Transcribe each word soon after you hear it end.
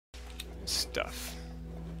stuff.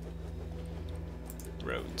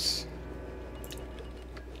 Roads.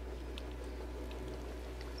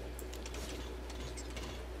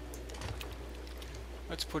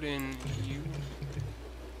 Let's put in you.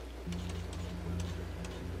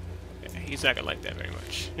 Yeah, he's not gonna like that very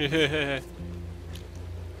much.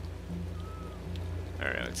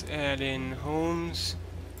 Alright, let's add in homes.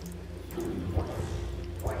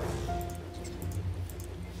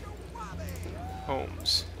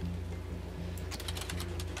 Homes.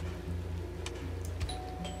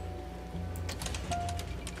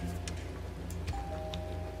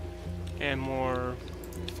 And more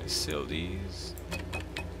facilities.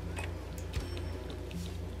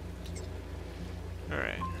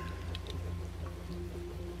 Alright.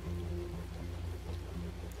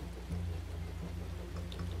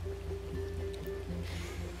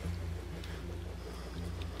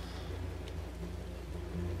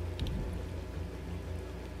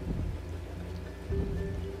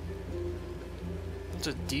 What's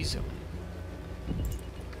a D zone?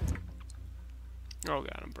 Oh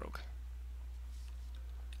god, I'm broke.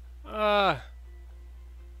 I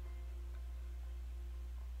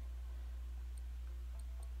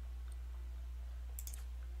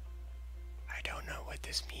don't know what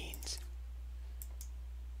this means.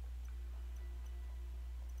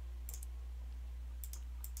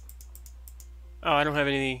 Oh, I don't have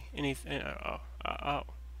anything. Oh.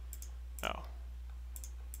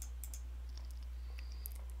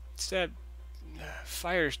 It's that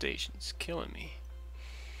fire station's killing me.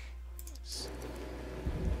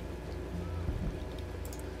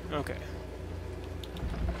 Okay.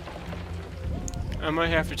 I might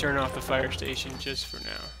have to turn off the fire station just for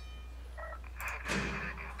now.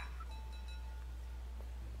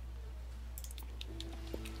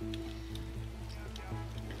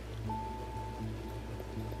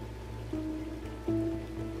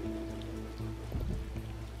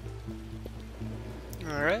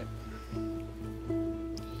 Alright.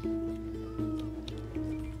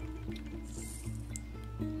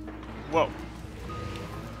 Whoa.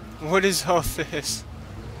 What is all this?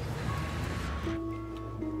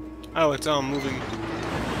 Oh, it's all moving.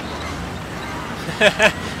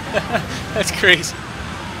 That's crazy.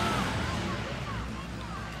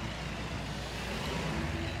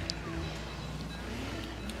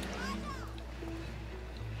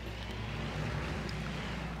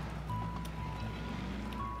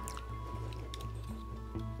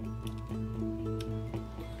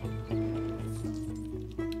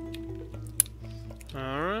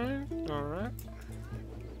 Alright.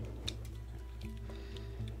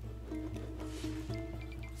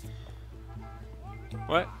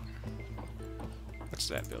 What? What's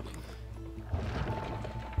that building?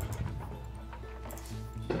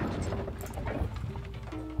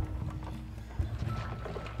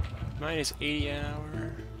 Minus 80 an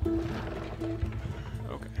hour.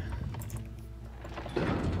 Okay.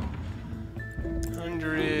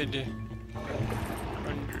 100.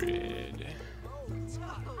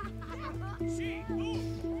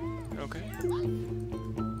 Okay.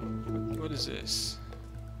 What is this?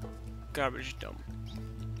 Garbage dump.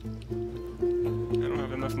 I don't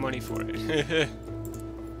have enough money for it.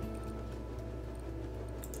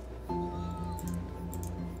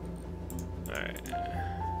 Alright.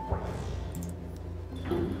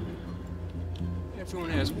 Everyone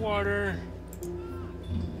has water.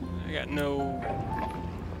 I got no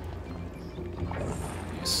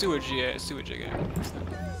sewage yet. Sewage I got.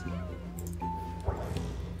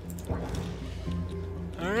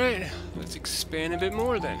 Alright, let's expand a bit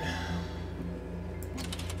more then.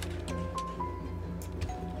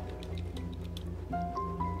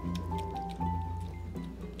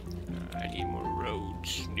 I need more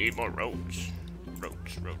roads. Need more roads. Roads.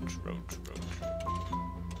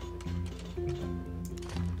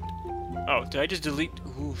 Oh, did I just delete?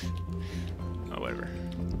 Ooh. Oh, whatever.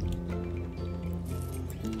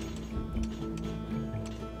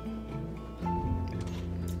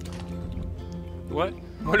 What?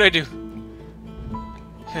 What did I do?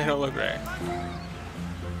 I don't look right.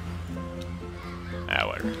 Ah,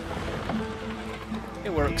 whatever.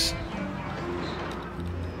 It works.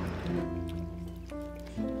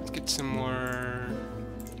 Let's get some more...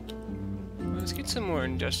 Let's get some more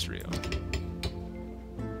industrial.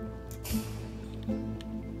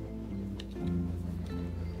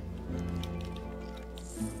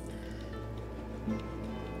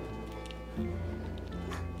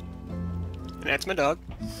 And that's my dog.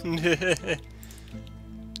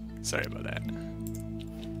 Sorry about that.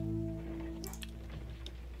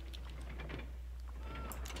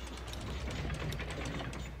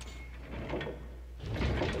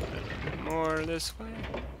 More this way.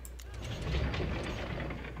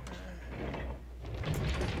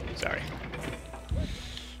 Sorry.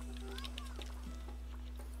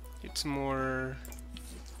 Get some more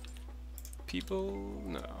people?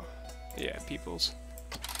 No. Yeah, peoples.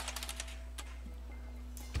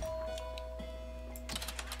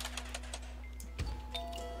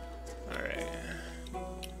 Alright.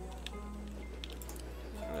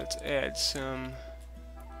 Let's add some.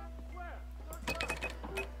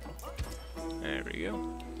 There we go.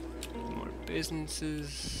 More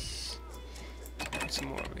businesses. Some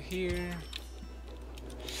more over here.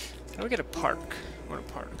 How do we get a park? What a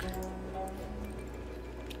park.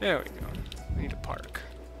 There we go. We need a park.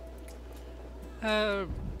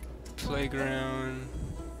 Playground.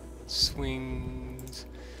 Swings.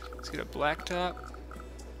 Let's get a blacktop.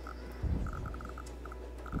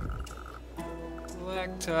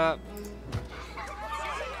 Blacktop.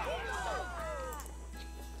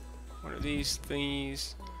 One of these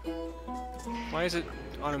thingies. Why is it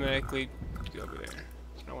automatically go over there?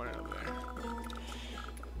 There's no one over there.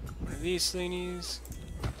 One of these thingies.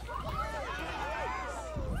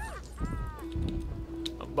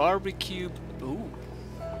 A barbecue. Ooh.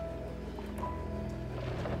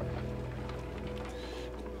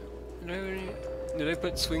 Did I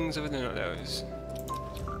put swings over there? No, that was.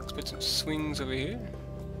 Let's put some swings over here.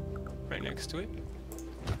 Right next to it.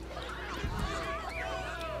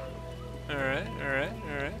 Alright, alright,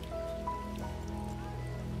 alright.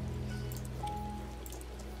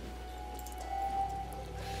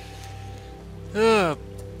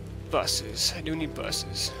 Buses. I do need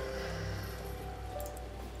buses.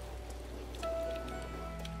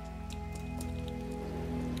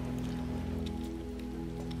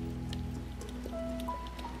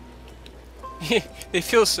 They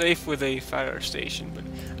feel safe with a fire station, but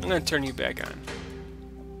I'm gonna turn you back on.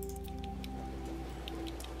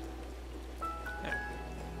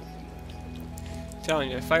 I'm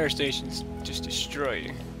telling you, fire stations just destroy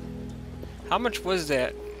you. How much was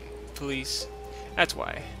that, police? That's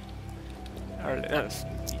why. Or not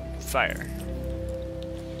fire.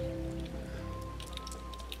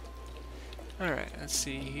 Alright, let's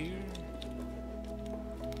see here.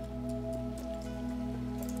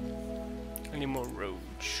 I need more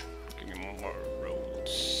roads. Give me more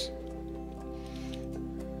roads.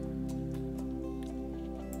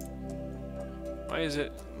 Why is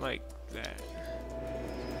it like that?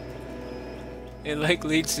 It like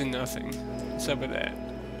leads to nothing. What's up with that?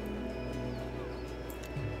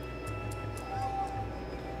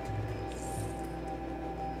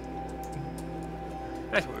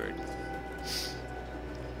 That's weird.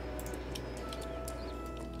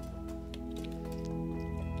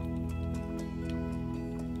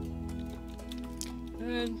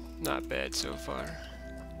 Not bad so far.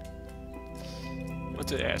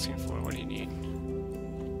 What's it asking for? What do you need?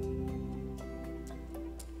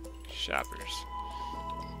 Shoppers.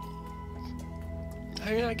 How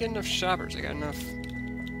do you not get enough shoppers? I got enough.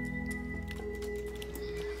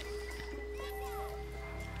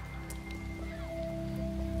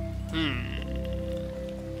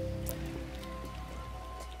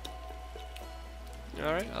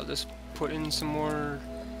 Alright, I'll just put in some more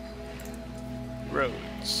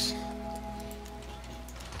roads.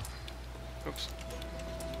 Oops.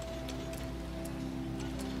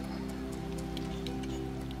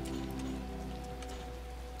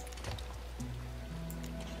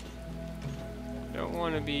 Don't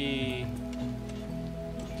want to be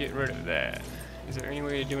get rid of that. Is there any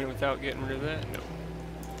way of doing it without getting rid of that? No.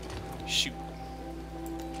 Shoot.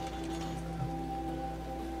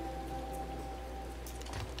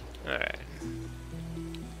 Alright.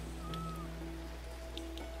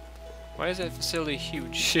 Why is that facility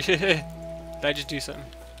huge? Did I just do something?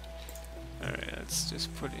 Alright, let's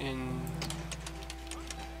just put in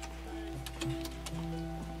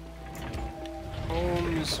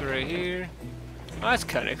homes right here. Oh, that's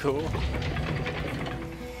kind of cool.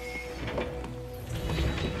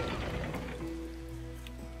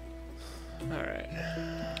 Alright.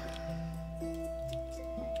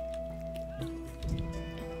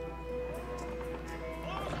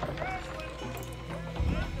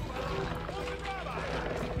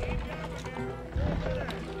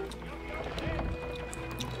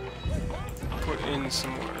 Put in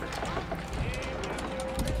some more.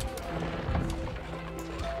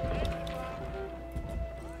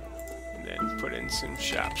 And then put in some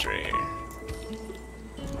shops right here.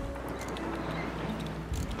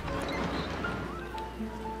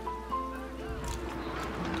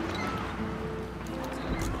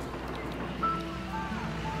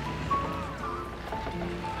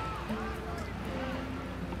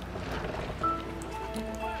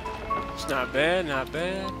 It's not bad, not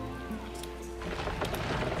bad.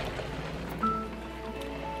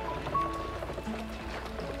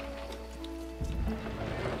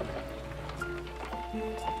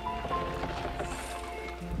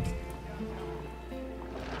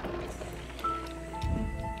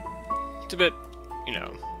 It's a bit, you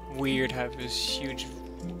know, weird have this huge,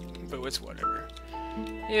 but it's whatever.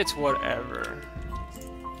 It's whatever.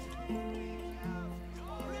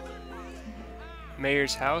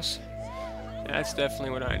 Mayor's house? That's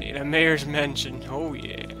definitely what I need. A mayor's mansion. Oh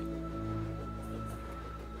yeah.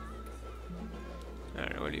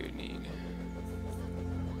 Alright, what do you need?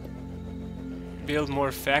 Build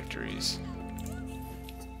more factories.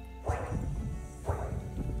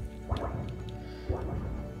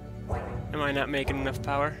 Am I not making enough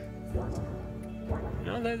power?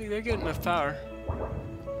 No, they're getting enough power.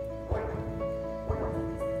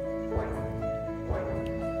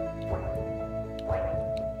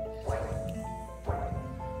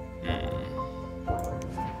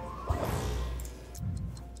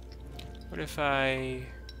 What if I...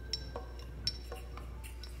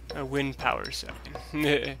 a wind power sign?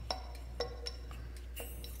 Get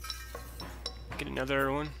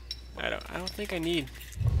another one? I don't think I need.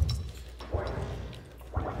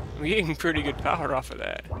 I'm getting pretty good power off of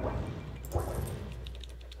that.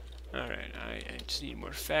 Alright, I just need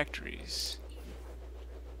more factories.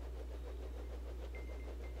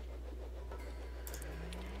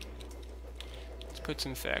 Let's put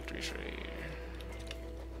some factories right here.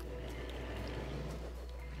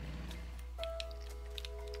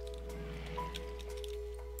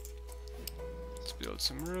 Let's build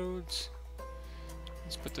some roads.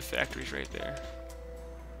 Let's put the factories right there.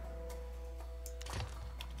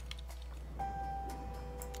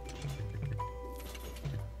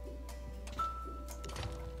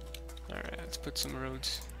 Alright, let's put some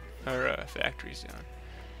roads, or factories down.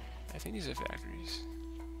 I think these are factories.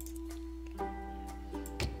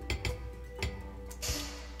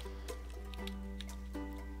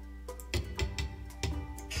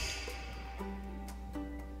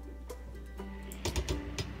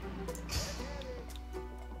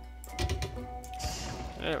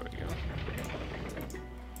 There we go.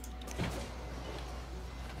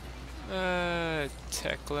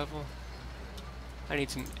 Tech level. I need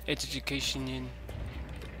some education in.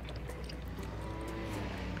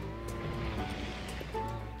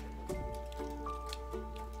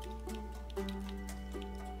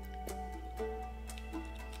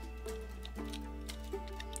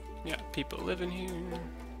 Yeah, people living here.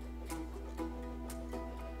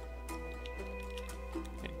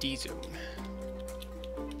 A D-zone.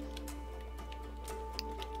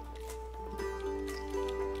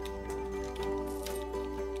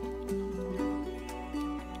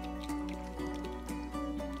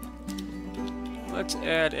 Let's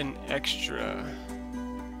add an extra.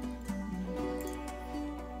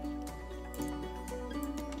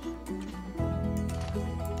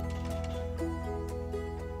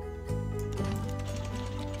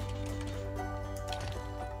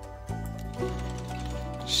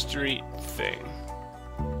 Street thing.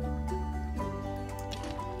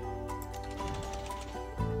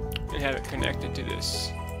 And have it connected to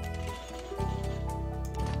this.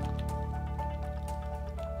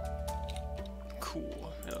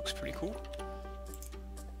 Cool. That looks pretty cool.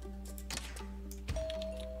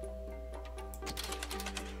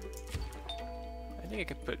 I think I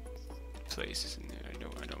could put places in there.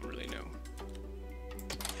 I don't really know.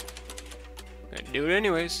 I'm gonna do it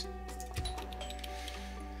anyways.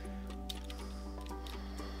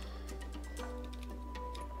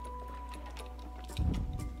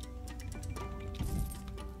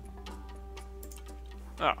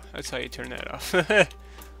 Oh, that's how you turn that off.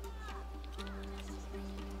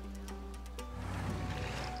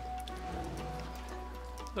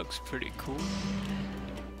 Looks pretty cool.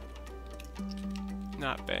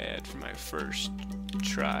 Not bad for my first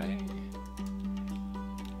try.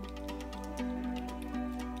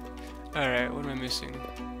 Alright, what am I missing?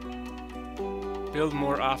 Build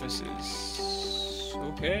more offices.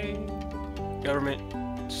 Okay.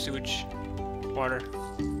 Government, sewage, water,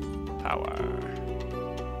 power.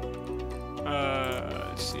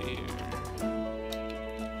 Let's see here.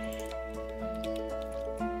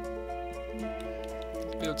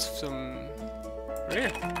 Build some right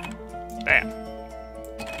here. Bam.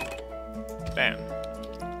 Bam.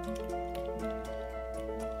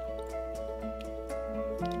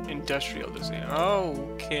 Industrial design. Oh,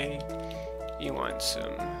 okay. You want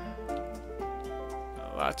some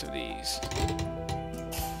lots of these.